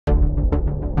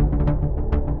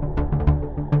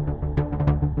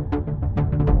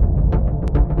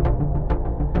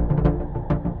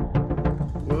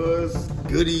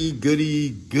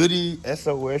Goody,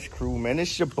 S.O.S Crew, man.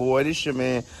 It's your boy, this your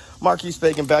man, Marquis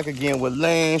Fagan, back again with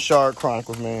Land Shark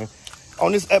Chronicles, man.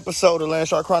 On this episode of Land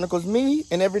Shark Chronicles, me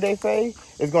and Everyday Faye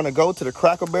is going to go to the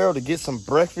Cracker Barrel to get some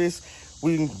breakfast.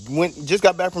 We just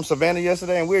got back from Savannah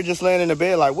yesterday, and we were just laying in the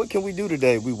bed like, what can we do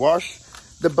today? We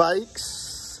washed the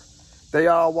bikes. They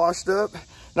all washed up.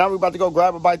 Now we're about to go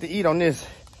grab a bite to eat on this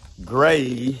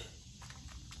gray,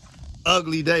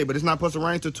 ugly day, but it's not supposed to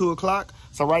rain till 2 o'clock.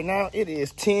 So right now it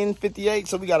is 10:58.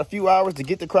 So we got a few hours to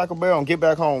get to Cracker Barrel and get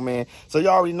back home, man. So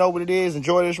y'all already know what it is.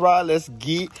 Enjoy this ride. Let's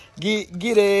get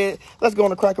it. Let's go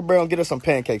on the Cracker Barrel and get us some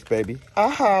pancakes, baby.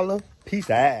 Holla.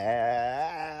 Peace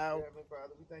out. Heavenly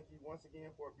Father, we thank you once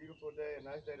again for a beautiful day, a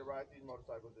nice day to ride these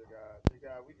motorcycles, dear God.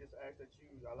 Dear God, we just ask that you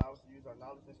allow us to use our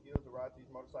knowledge and skills to ride these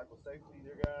motorcycles safely,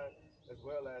 dear God, as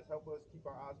well as help us keep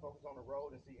our eyes focused on the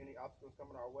road and see any obstacles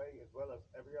coming our way, as well as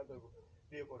every other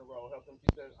vehicle on the road. Help them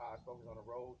keep their eyes focused on the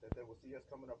road, that they will see us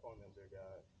coming up on them, dear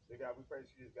God. Dear God, we pray that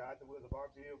you just guide the wheels of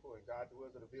our vehicle and guide the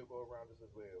wheels of the vehicle around us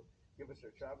as well. Give us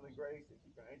your traveling grace and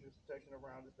keep your angels protection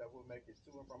around us that will make it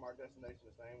to and from our destination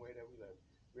the same way that we left.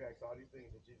 We ask all these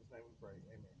things in Jesus' name we pray.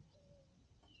 Amen.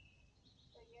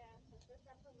 So yeah, so since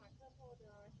I put my cup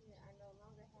holder on here, I no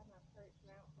longer have my perch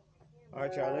mount for my camera. All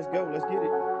right, y'all, let's go. Let's get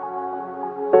it.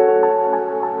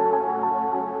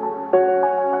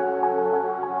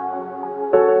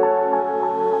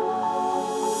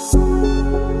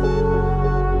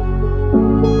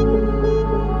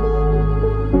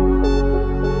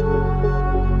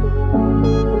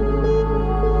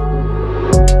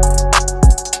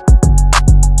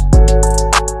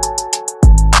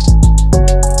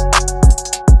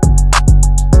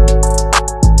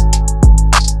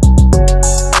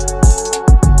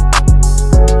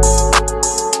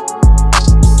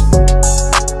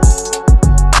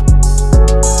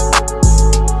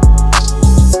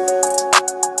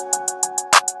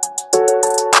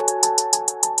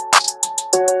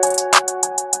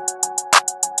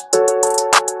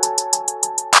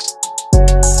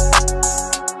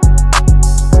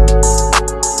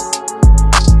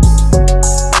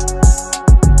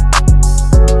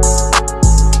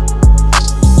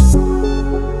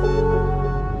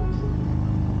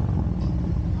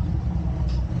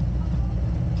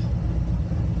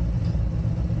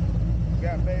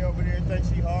 Got Faye over there, thinks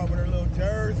she hard with her little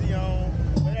jersey on.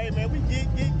 But hey, man, we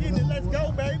getting it. Let's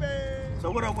go, baby. So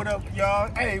what up,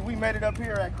 y'all? Hey, we made it up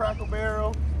here at Cracker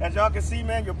Barrel. As y'all can see,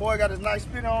 man, your boy got his nice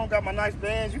fit on, got my nice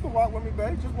bands. You can walk with me,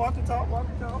 babe. Just walk and talk.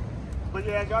 But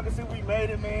yeah, as y'all can see, we made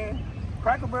it, man.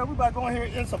 Cracker Barrel, we about to go in here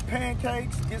and eat some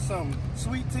pancakes, get some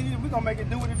sweet tea, and we gonna make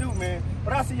it do what it do, man.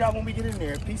 But I'll see y'all when we get in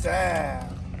there. Peace out.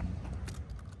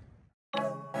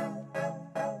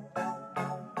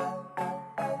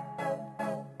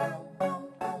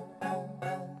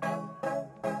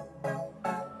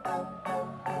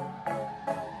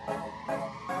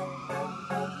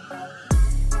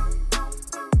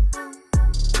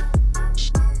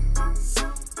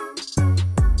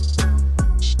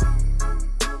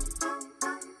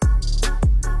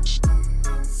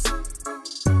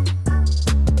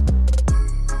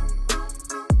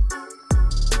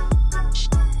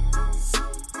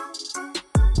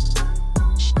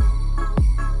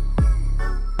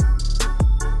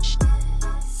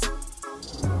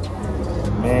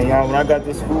 Man, y'all, when I got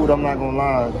this food, I'm not gonna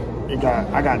lie,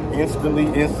 I got instantly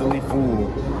full.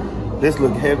 This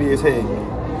look heavy as heck,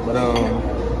 but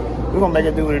we're gonna make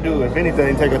it do what it do. If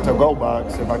anything, take a to-go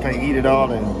box if I can't eat it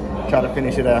all and try to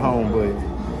finish it at home.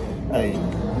 But hey,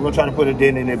 we're gonna try to put a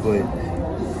dent in it. But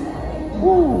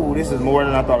woo, this is more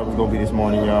than I thought it was gonna be this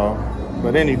morning, y'all.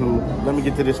 But anywho, let me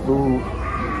get to this food.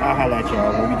 I'll holla at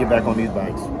y'all when we get back on these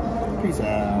bikes. Peace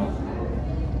out.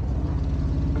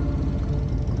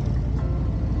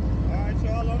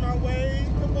 On our way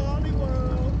to Wally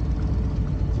World.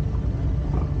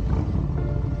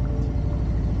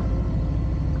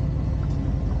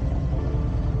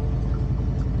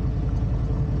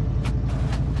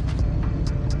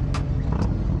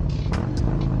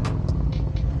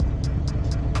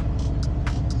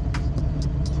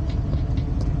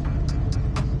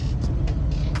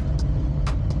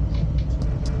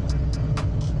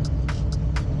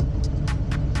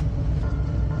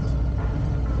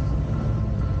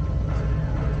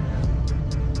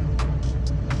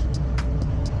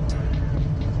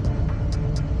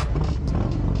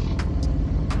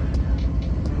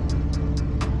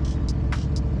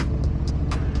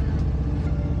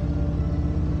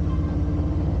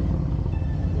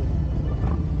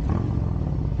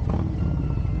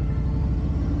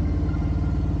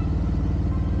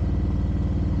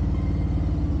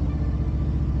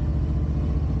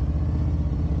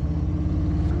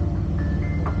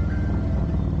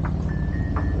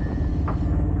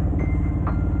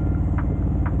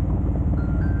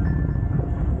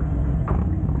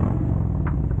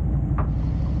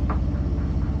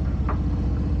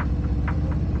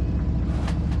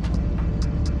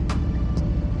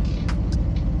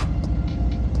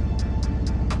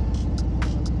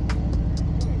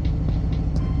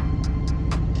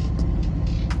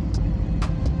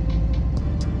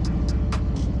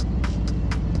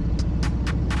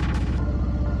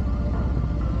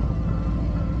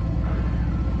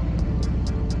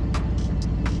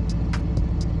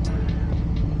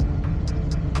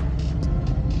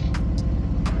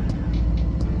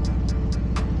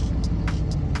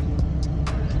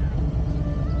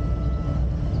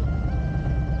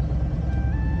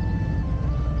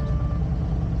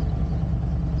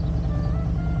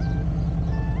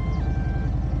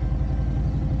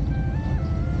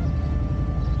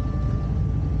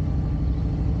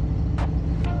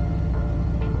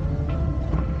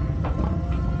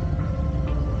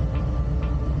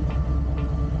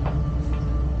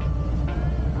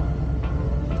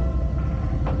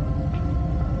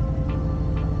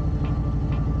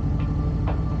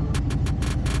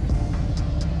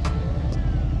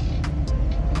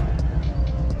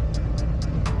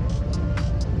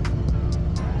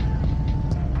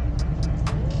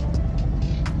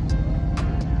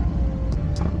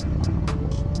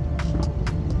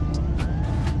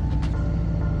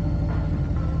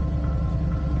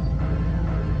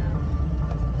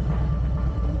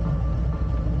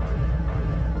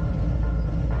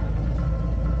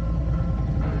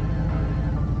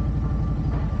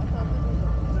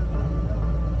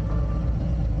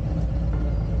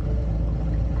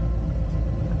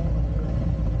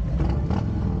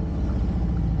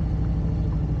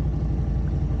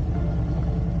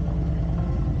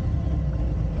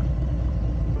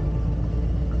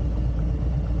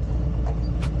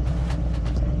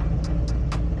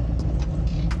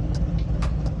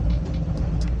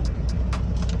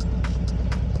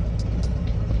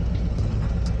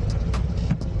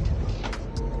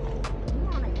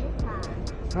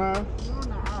 Huh? You're on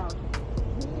the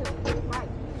hill, right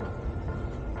here.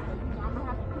 I'm gonna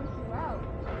have to push you out.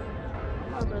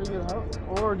 I better get out.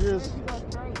 Or just, You go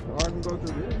straight. or I can go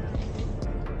through this.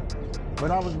 But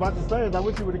I was about to say is I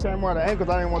wish you would have came more at the ankles.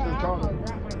 I didn't want this I car. almost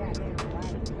dropped my goddamn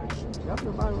bike. That's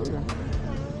your bike later. She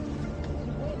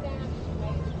went down and she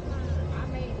made the turn. I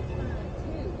made the turn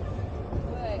too,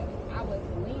 but I was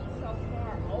leaned so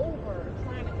far over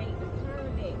trying to make the turn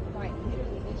that like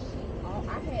literally this shit. I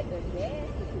had the gas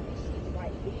because this shit was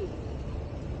like big.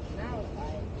 And I was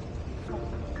like,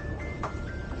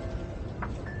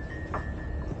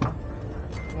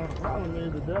 Well, the problem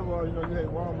is the devil, you know, you hate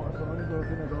Walmart, so let me go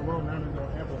get it go wrong. Now they're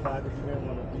gonna amplify because you didn't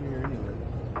want to be here anyway.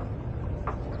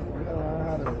 You gotta learn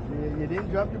how to. Yeah, you didn't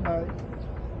drop your bike.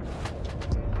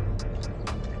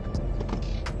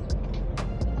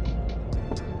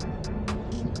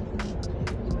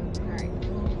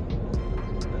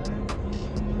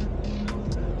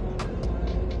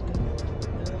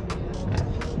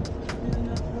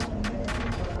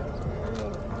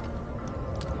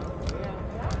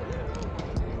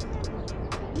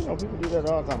 You know, people do that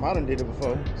all the time. I done did it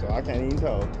before, so I can't even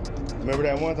tell. Remember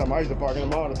that one time I used to park in the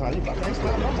mall all the time. You like, they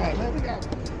stop. I'm like, man, we got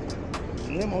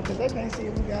limo because they can't see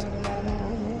if we got it or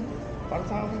not. By the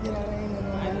time we get out, there ain't no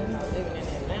I just know living in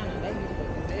Atlanta,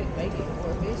 they get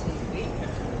more fishy big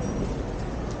time.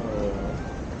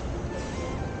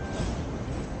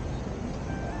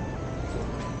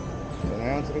 So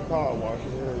down to the car wash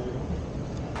area.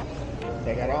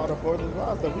 They got all the 4th of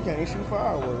July stuff. We can't even shoot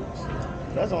fireworks.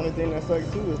 That's the only thing that sucks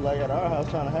too is like at our house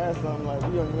trying to have something like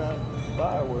we don't even got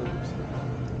fireworks.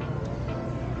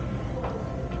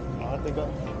 I think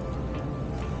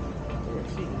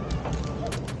let's see.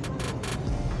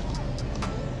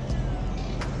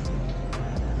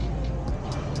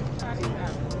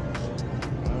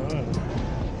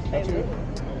 I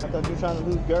thought you were trying to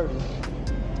lose Gertie.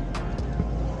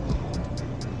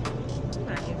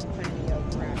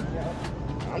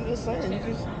 I'm just saying,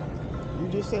 you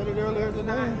just said it earlier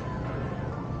today. I'm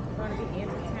gonna be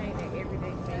entertained at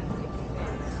everyday things.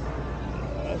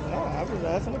 No, I was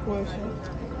asking a question.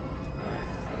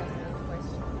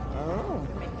 Oh.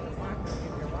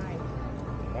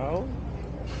 No.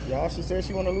 Y'all, she said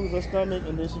she want to lose her stomach,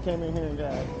 and then she came in here and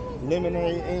got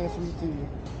lemonade and sweet tea.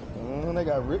 They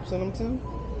got rips in them too.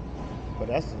 But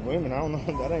that's just women. I don't know.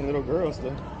 That ain't little girl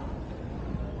stuff.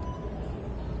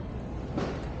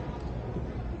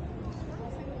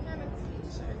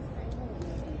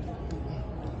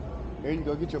 There you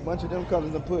go. Get you a bunch of them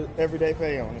colors and put everyday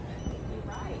pay on it.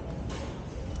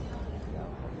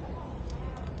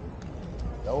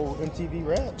 The old MTV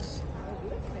raps.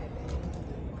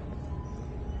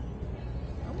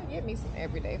 I'm gonna get me some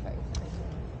everyday face.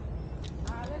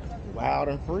 Wild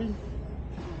and free.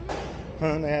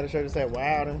 They had a shirt that said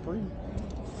wild and free.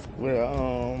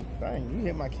 Well, dang, you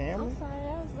hit my camera. I'm sorry,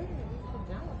 I was looking at these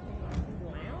pajama pants, these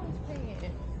lounge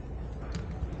pants.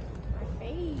 My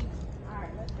face.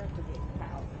 Alright, let's go to this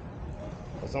house.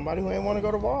 For somebody who ain't want to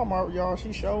go to Walmart, y'all,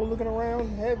 she sure looking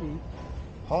around heavy.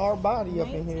 Hard body up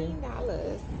in here.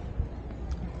 $19.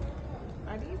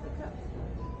 Are these the cups?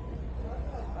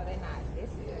 Oh, they're not. This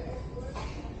is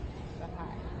the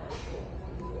hot.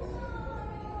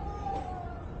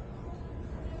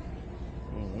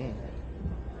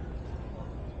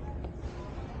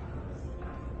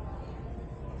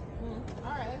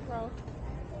 All right, let's roll.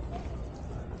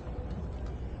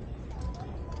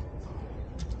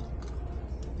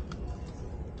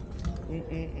 I'm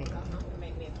gonna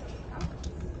make me a cup of coffee.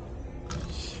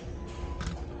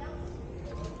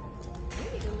 We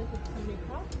need to look at some new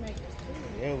coffee makers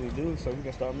too. Yeah, we do, so we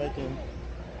can start making.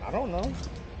 I don't know.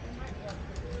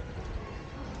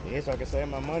 Yeah, so I can save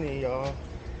my money, y'all.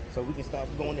 So we can stop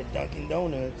going to Dunkin'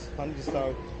 Donuts. I need to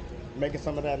start making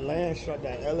some of that Landshark,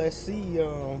 that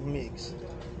LSC mix.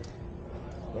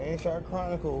 Landshark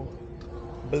Chronicle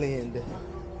blend.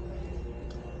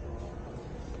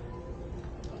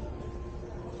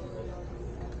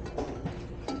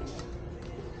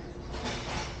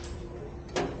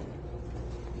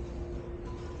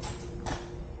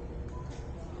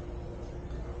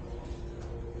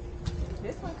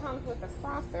 This one comes with a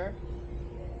frother.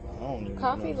 I don't even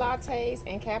Coffee know. lattes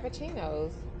and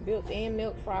cappuccinos. Built-in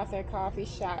milk frother, coffee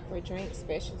shot for drink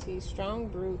specialties, strong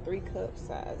brew, 3 cup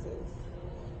sizes.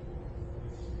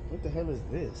 What the hell is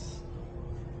this?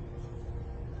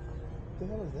 What the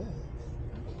hell is that?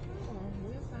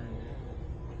 We'll find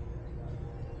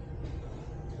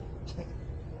out.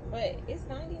 But it's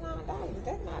 $99.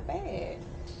 That's not bad.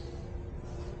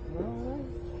 No.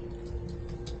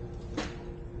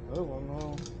 Oh, well,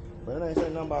 no. But it ain't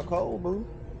saying nothing about cold brew.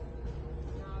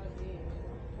 No, it didn't.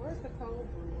 Where's the cold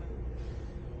brew?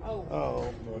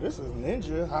 Oh, well, this is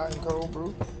Ninja hot and cold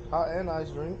brew, hot and ice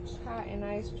drinks. Hot and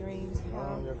ice drinks.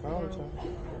 On your counter.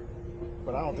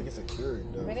 But I don't think it's a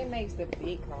Keurig though. But it makes the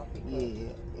big coffee cup. Yeah,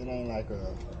 it ain't like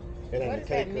a. It ain't What a is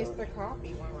K that cup. Mr.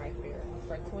 Coffee one right there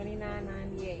for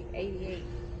 $29.98, 88?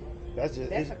 That's just.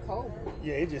 That's a cold brew.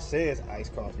 Yeah, it just says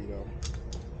iced coffee though.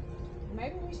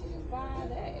 Maybe we should just buy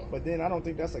that. But then I don't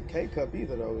think that's a K cup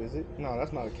either though, is it? No,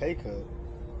 that's not a K cup.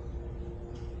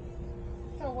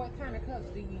 So what kind of cups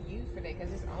do you use for that?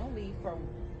 Because it's only for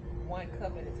one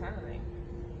cup at a time.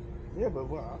 Yeah, but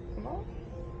what? I don't know.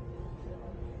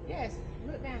 Yes,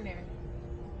 look down there.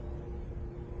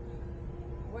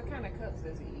 What kind of cups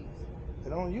does it use?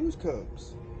 They don't use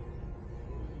cups.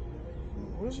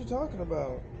 What is she talking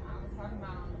about? I was talking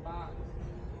about on the box.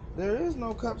 There is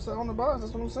no cups on the box.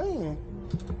 That's what I'm saying.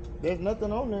 There's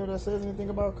nothing on there that says anything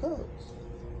about cups.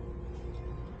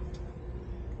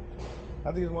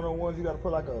 I think it's one of the ones you got to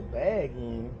put like a bag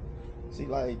in. See,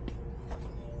 like,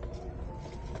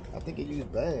 I think it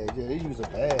used bags. Yeah, they use a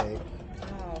bag.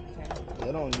 Oh, okay.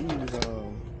 They don't use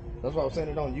That's why I was saying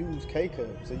they don't use K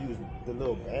cups. They use the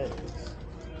little bags.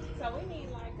 So we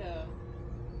need like a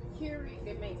Keurig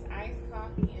that makes iced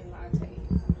coffee and lattes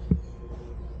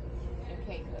and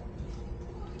K cups.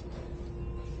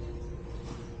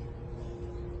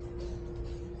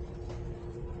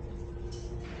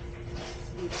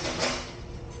 We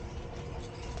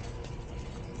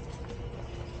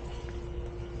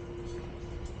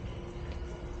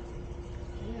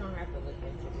don't have to look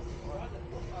into this more.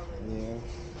 Yeah.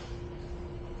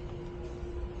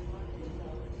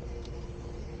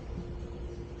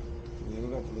 Yeah, we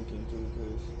got to look into it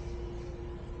because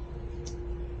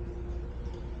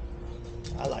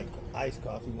I like iced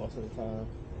coffee most of the time.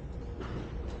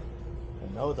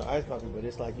 And those are iced coffee, but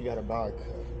it's like you got to buy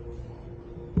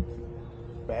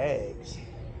bags.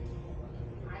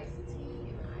 Iced tea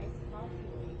and iced coffee.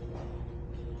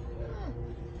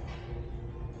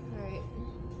 Alright.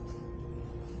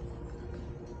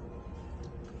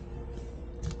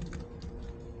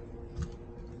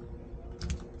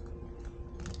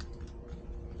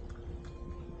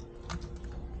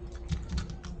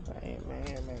 Man.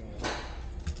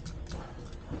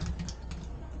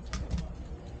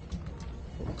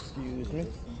 Excuse me.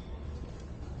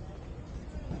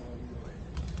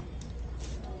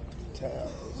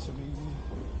 Towels should be.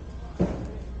 I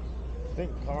think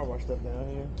car wash stuff down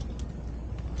here.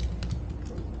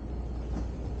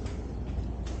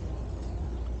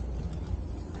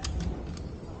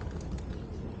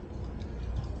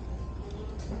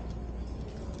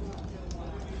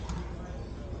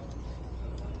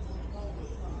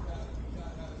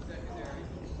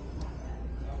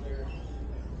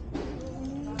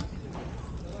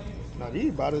 Now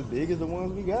these about as big as the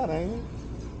ones we got, ain't it?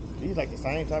 These like the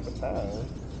same type of towel.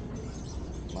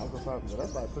 Microfiber, but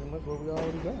that's like pretty much what we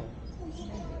already got.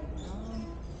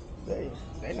 They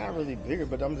not really bigger,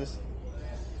 but I'm just.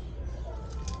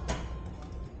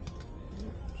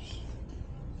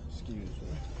 Excuse me.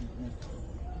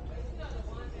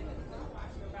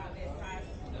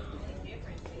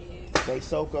 They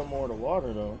soak up more of the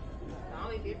water though. The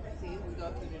only difference is we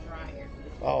go through the dryer.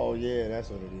 Oh yeah, that's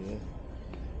what it is.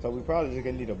 So we probably just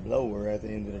gonna need a blower at the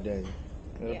end of the day.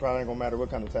 And it probably ain't gonna matter what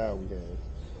kind of towel we have.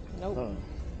 Nope. Huh.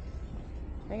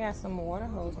 They got some water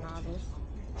hose nozzles.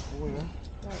 Where? Right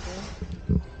there.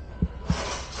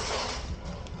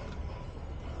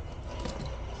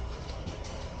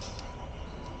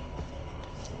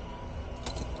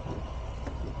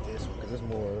 This one, cause it's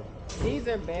more. These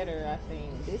are better, I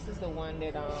think. This is the one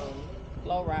that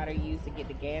Flow Rider used to get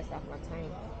the gas off my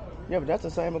tank. Yeah, but that's the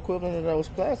same equivalent of those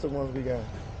plastic ones we got. No,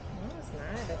 it's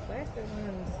not. The plastic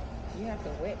ones, you have to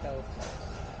wet those.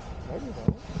 No, you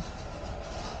don't.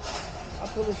 I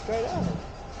pull it straight out.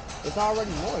 It's already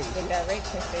moist. The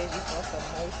directions says you're supposed to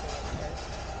moisten it first.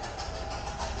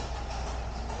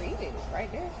 Read it. It's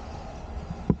right there.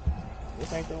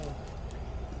 This ain't the one.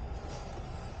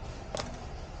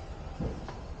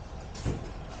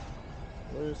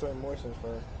 Where does it say moisten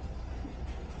first?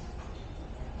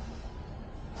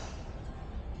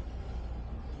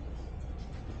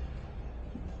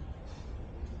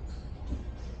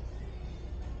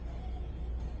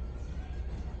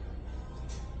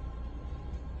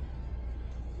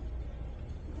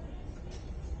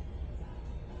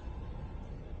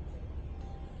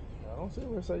 I don't see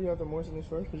where it says you have to moisten this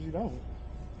first, because you don't.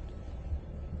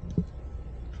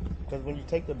 Because when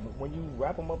you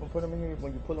wrap them up and put them in here,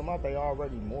 when you pull them out, they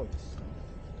already moist.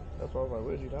 That's why I was like,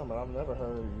 what are you talking about? I've never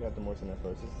heard you have to moisten that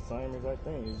first. It's the same exact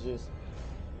thing.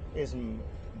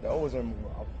 Those are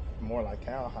more like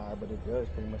cowhide, but it does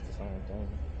pretty much the same thing.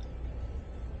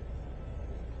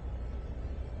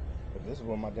 This is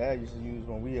what my dad used to use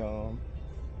when we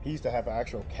he used to have an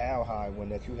actual cowhide one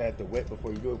that you had to wet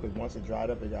before you do it, because once it dried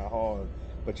up it got hard,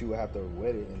 but you would have to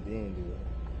wet it and then do it.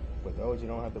 But those you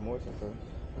don't have to moisten first.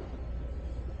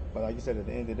 But like you said, at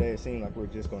the end of the day, it seemed like we're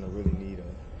just going to really need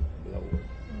a blower.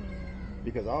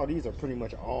 Because all these are pretty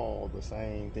much all the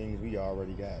same things we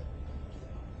already got.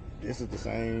 This is the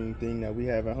same thing that we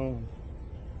have at home.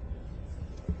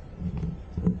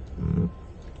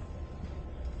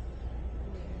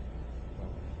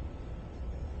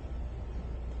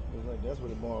 Like that's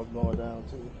what it boils down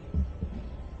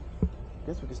to.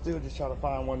 Guess we can still just try to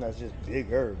find one that's just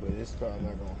bigger, but it's probably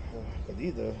not gonna. Cause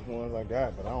these are ones I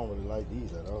got, but I don't really like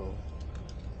these at all.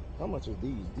 How much are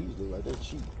these? These look like they're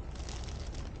cheap.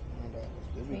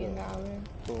 $10.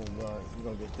 Boom, right. You're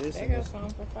gonna get this. They and got this. some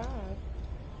for $5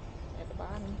 at the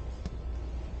bottom.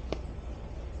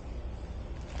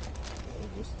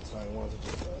 They're just the same ones, it's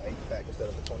just an 8-pack instead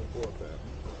of a 24-pack.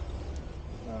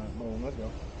 Alright, boom, let's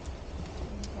go.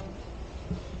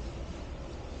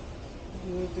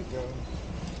 Good to go.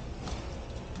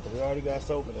 We already got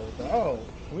soap and everything. Oh,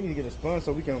 we need to get a sponge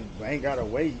so we ain't gotta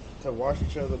wait to wash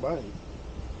each other's body.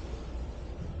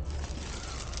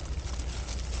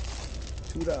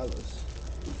 $2.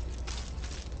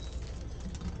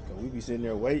 So we be sitting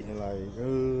there waiting like,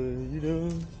 you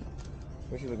done?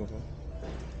 What you looking for?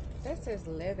 That says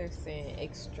leather scent,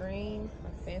 extreme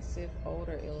offensive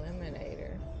odor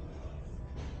eliminator.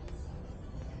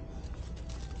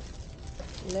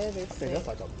 Leather scent.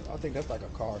 I think that's like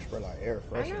a car spray, like air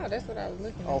freshener. I know, that's what I was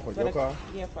looking at. Oh, for your car?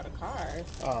 Yeah, for the cars.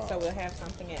 So we'll have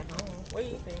something at home. What do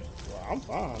you think? Well, I'm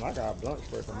fine. I got a blunt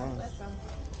spray for mine. Let's go.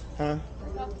 Huh?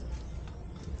 Let's go.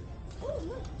 Oh,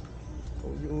 look.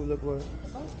 Oh, look what? A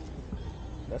boat.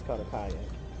 That's called a kayak.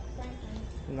 Same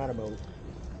thing. Not a boat.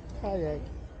 Kayak.